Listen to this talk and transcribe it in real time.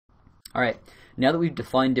Alright, now that we've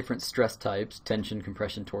defined different stress types, tension,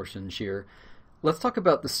 compression, torsion, shear, let's talk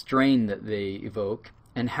about the strain that they evoke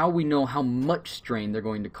and how we know how much strain they're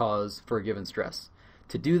going to cause for a given stress.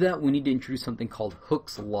 To do that, we need to introduce something called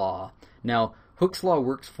Hooke's law. Now, Hooke's law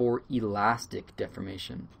works for elastic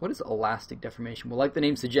deformation. What is elastic deformation? Well, like the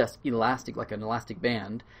name suggests, elastic, like an elastic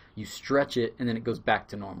band, you stretch it and then it goes back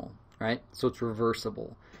to normal, right? So it's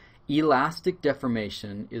reversible. Elastic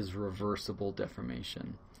deformation is reversible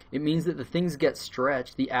deformation. It means that the things get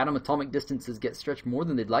stretched, the atom atomic distances get stretched more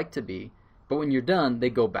than they'd like to be, but when you're done, they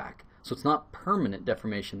go back. So it's not permanent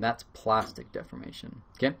deformation, that's plastic deformation.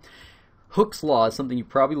 Okay? Hooke's law is something you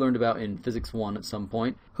probably learned about in Physics 1 at some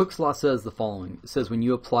point. Hooke's law says the following. It says when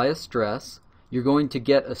you apply a stress, you're going to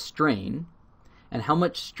get a strain, and how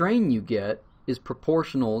much strain you get is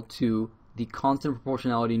proportional to the constant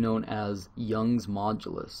proportionality known as Young's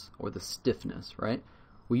modulus, or the stiffness, right?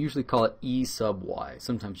 We usually call it E sub y,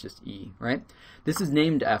 sometimes just E, right? This is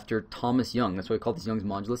named after Thomas Young. That's why we call this Young's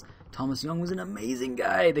modulus. Thomas Young was an amazing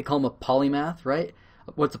guy. They call him a polymath, right?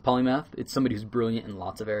 What's a polymath? It's somebody who's brilliant in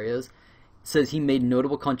lots of areas. It says he made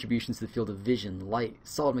notable contributions to the field of vision, light,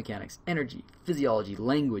 solid mechanics, energy, physiology,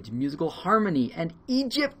 language, musical harmony, and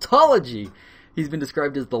Egyptology. He's been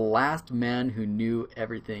described as the last man who knew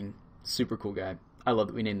everything. Super cool guy. I love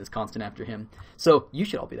that we named this constant after him. So you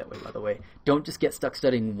should all be that way, by the way. Don't just get stuck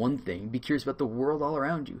studying one thing. Be curious about the world all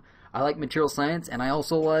around you. I like material science, and I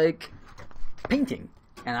also like painting,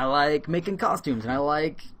 and I like making costumes, and I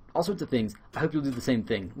like all sorts of things. I hope you'll do the same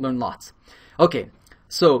thing. Learn lots. Okay,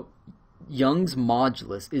 so Young's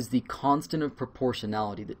modulus is the constant of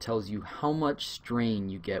proportionality that tells you how much strain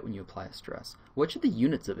you get when you apply a stress. What should the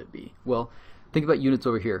units of it be? Well, think about units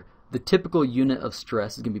over here. The typical unit of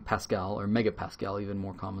stress is going to be Pascal, or megapascal even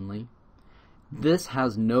more commonly. This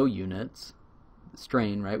has no units.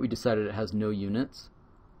 Strain, right? We decided it has no units.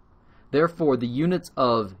 Therefore, the units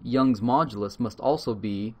of Young's modulus must also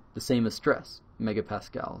be the same as stress,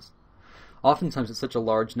 megapascals. Oftentimes it's such a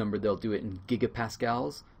large number they'll do it in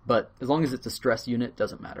gigapascals, but as long as it's a stress unit, it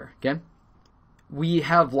doesn't matter, okay? We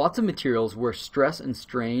have lots of materials where stress and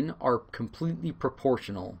strain are completely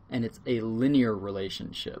proportional, and it's a linear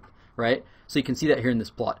relationship, right? So you can see that here in this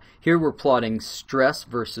plot. Here we're plotting stress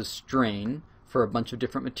versus strain for a bunch of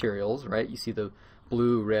different materials, right? You see the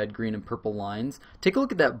blue, red, green, and purple lines. Take a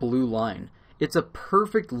look at that blue line. It's a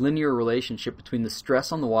perfect linear relationship between the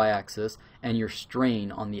stress on the y-axis and your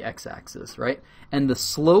strain on the x-axis, right? And the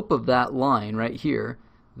slope of that line right here,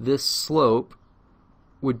 this slope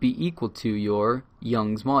would be equal to your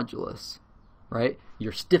Young's modulus, right?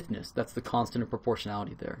 Your stiffness, that's the constant of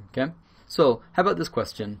proportionality there, okay? So, how about this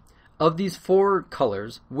question? Of these four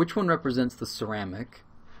colors, which one represents the ceramic,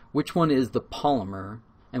 which one is the polymer,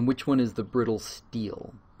 and which one is the brittle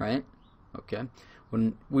steel, right? Okay.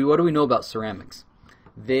 What do we know about ceramics?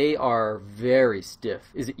 They are very stiff.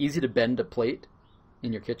 Is it easy to bend a plate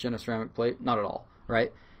in your kitchen, a ceramic plate? Not at all,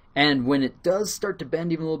 right? And when it does start to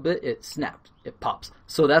bend even a little bit, it snaps, it pops.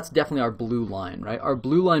 So that's definitely our blue line, right? Our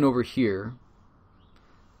blue line over here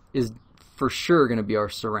is for sure going to be our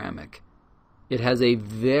ceramic. It has a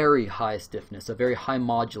very high stiffness, a very high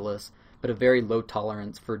modulus, but a very low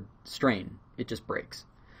tolerance for strain. It just breaks.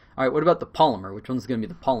 All right, what about the polymer? Which one's going to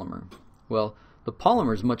be the polymer? Well, the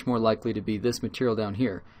polymer is much more likely to be this material down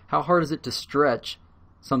here. How hard is it to stretch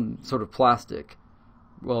some sort of plastic?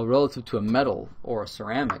 Well, relative to a metal or a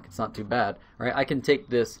ceramic, it's not too bad, right? I can take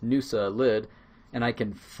this Noosa lid and I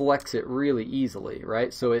can flex it really easily,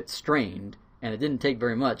 right? So it's strained and it didn't take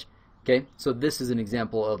very much. Okay, so this is an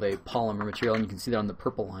example of a polymer material, and you can see that on the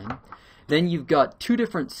purple line. Then you've got two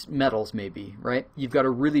different metals maybe, right? You've got a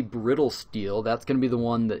really brittle steel. That's going to be the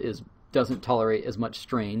one that doesn't tolerate as much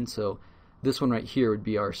strain, so this one right here would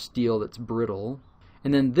be our steel that's brittle.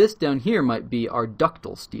 And then this down here might be our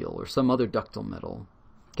ductile steel or some other ductile metal.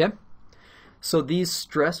 Okay? So these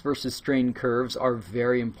stress versus strain curves are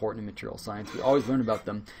very important in material science. We always learn about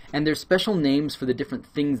them. And there's special names for the different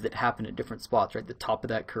things that happen at different spots, right? The top of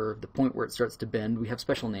that curve, the point where it starts to bend. We have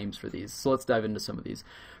special names for these. So let's dive into some of these.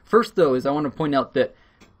 First, though, is I want to point out that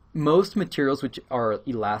most materials which are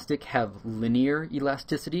elastic have linear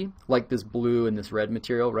elasticity, like this blue and this red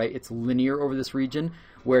material, right? It's linear over this region,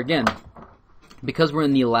 where again, because we're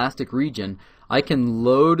in the elastic region, I can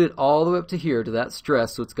load it all the way up to here to that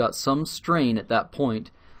stress, so it's got some strain at that point,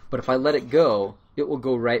 but if I let it go, it will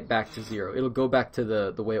go right back to zero. It'll go back to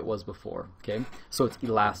the way it was before, okay? So it's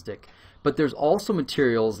elastic. But there's also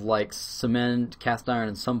materials like cement, cast iron,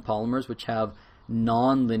 and some polymers which have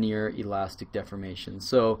non-linear elastic deformation.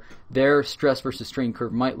 So their stress versus strain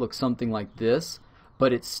curve might look something like this,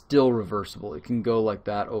 but it's still reversible. It can go like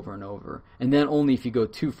that over and over. And then only if you go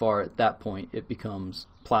too far at that point, it becomes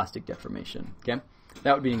plastic deformation. Okay?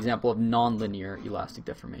 That would be an example of nonlinear elastic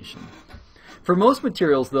deformation. For most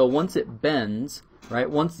materials, though, once it bends, right,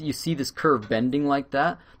 once you see this curve bending like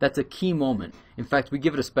that, that's a key moment. In fact, we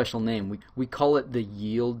give it a special name. We call it the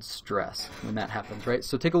yield stress when that happens, right?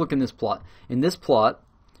 So take a look in this plot. In this plot,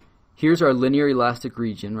 here's our linear elastic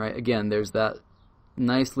region, right? Again, there's that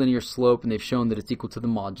nice linear slope, and they've shown that it's equal to the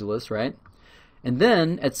modulus, right? And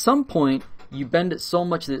then, at some point, you bend it so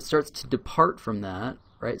much that it starts to depart from that,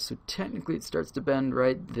 right? So technically it starts to bend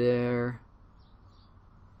right there,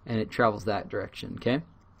 and it travels that direction, okay?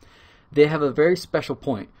 They have a very special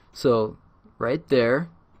point. So right there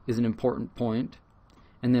is an important point,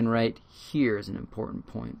 and then right here is an important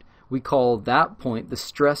point. We call that point, the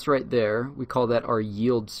stress right there, we call that our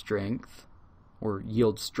yield strength, or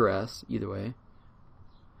yield stress, either way,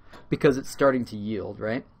 because it's starting to yield,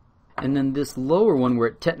 right? And then this lower one where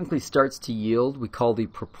it technically starts to yield, we call the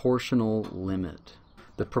proportional limit.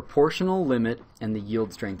 The proportional limit and the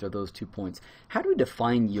yield strength are those 2 points. How do we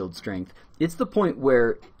define yield strength? It's the point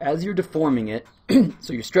where, as you're deforming it,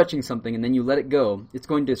 so you're stretching something and then you let it go, it's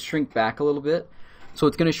going to shrink back a little bit. So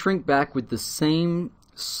it's going to shrink back with the same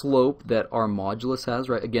slope that our modulus has,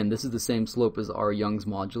 right? Again, this is the same slope as our Young's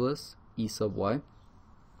modulus, E sub y.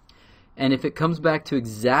 And if it comes back to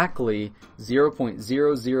exactly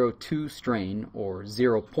 0.002 strain, or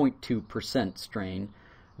 0.2% strain,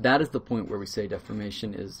 that is the point where we say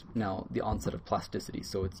deformation is now the onset of plasticity,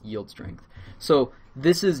 so it's yield strength. So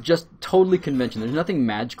this is just totally conventional. There's nothing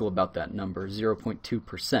magical about that number,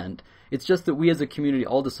 0.2%. It's just that we as a community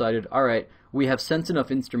all decided, all right, we have sense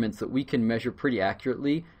enough instruments that we can measure pretty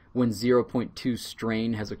accurately when 0.2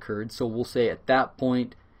 strain has occurred. So we'll say at that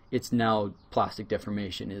point, it's now plastic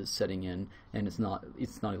deformation is setting in, and it's not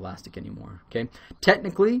elastic anymore. Okay,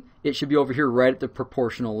 technically it should be over here right at the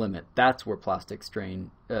proportional limit. That's where plastic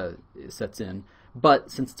strain sets in.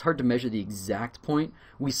 But since it's hard to measure the exact point,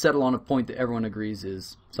 we settle on a point that everyone agrees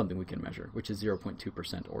is something we can measure, which is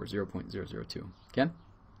 0.2% or 0.002. Okay.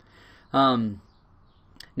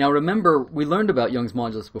 Now remember, we learned about Young's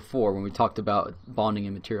modulus before when we talked about bonding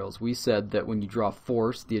in materials. We said that when you draw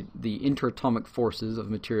force, the interatomic forces of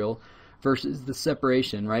material versus the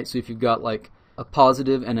separation, right? So if you've got like a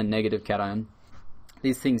positive and a negative cation,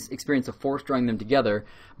 these things experience a force drawing them together,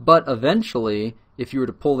 but eventually, if you were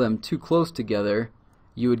to pull them too close together,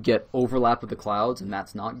 you would get overlap of the clouds, and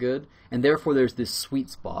that's not good. And therefore, there's this sweet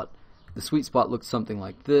spot. The sweet spot looks something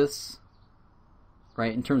like this,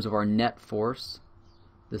 right? In terms of our net force.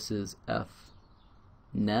 This is F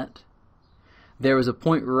net. There was a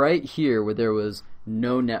point right here where there was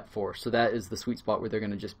no net force. So that is the sweet spot where they're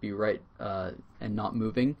going to just be right and not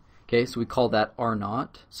moving. Okay, so we call that R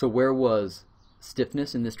naught. So where was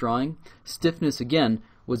stiffness in this drawing? Stiffness, again,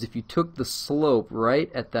 was if you took the slope right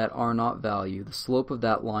at that R naught value, the slope of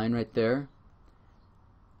that line right there,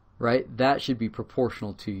 right, that should be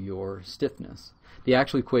proportional to your stiffness. The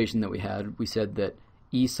actual equation that we had, we said that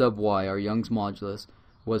E sub y, our Young's modulus,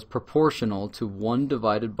 was proportional to 1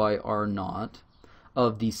 divided by R naught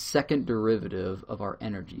of the second derivative of our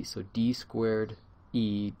energy. So d squared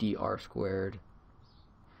E dr squared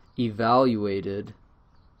evaluated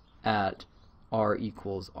at R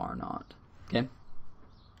equals R naught. Okay?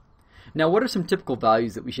 Now what are some typical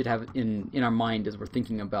values that we should have in our mind as we're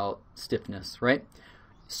thinking about stiffness, right?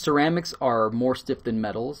 Ceramics are more stiff than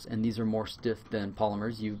metals, and these are more stiff than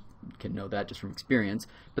polymers. You can know that just from experience.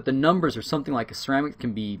 But the numbers are something like a ceramic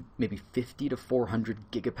can be maybe 50 to 400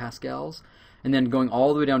 gigapascals. And then going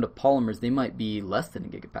all the way down to polymers, they might be less than a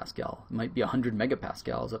gigapascal. It might be 100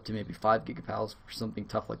 megapascals up to maybe 5 gigapascals for something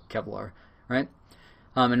tough like Kevlar, right?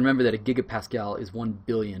 And remember that a gigapascal is 1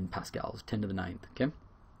 billion pascals, 10 to the 9th, okay?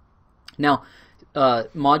 Now,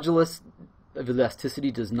 modulus of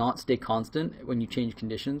elasticity does not stay constant when you change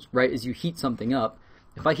conditions, right? As you heat something up,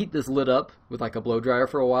 if I heat this lid up with like a blow dryer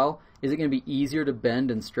for a while, is it going to be easier to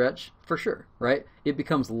bend and stretch? For sure, right? It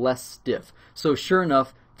becomes less stiff. So sure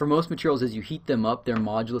enough, for most materials, as you heat them up, their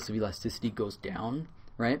modulus of elasticity goes down,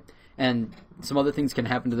 right? And some other things can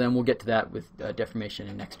happen to them. We'll get to that with deformation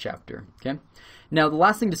in next chapter, okay? Now, the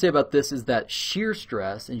last thing to say about this is that shear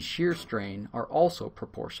stress and shear strain are also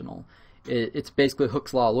proportional. It's basically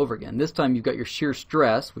Hooke's law all over again. This time you've got your shear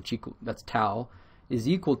stress, that's tau, is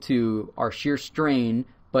equal to our shear strain,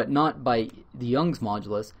 but not by the Young's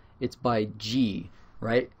modulus, it's by G,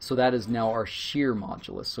 right? So that is now our shear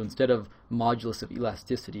modulus. So instead of modulus of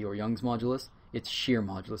elasticity or Young's modulus, it's shear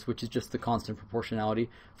modulus, which is just the constant proportionality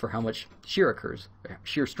for how much shear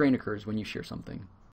strain occurs when you shear something.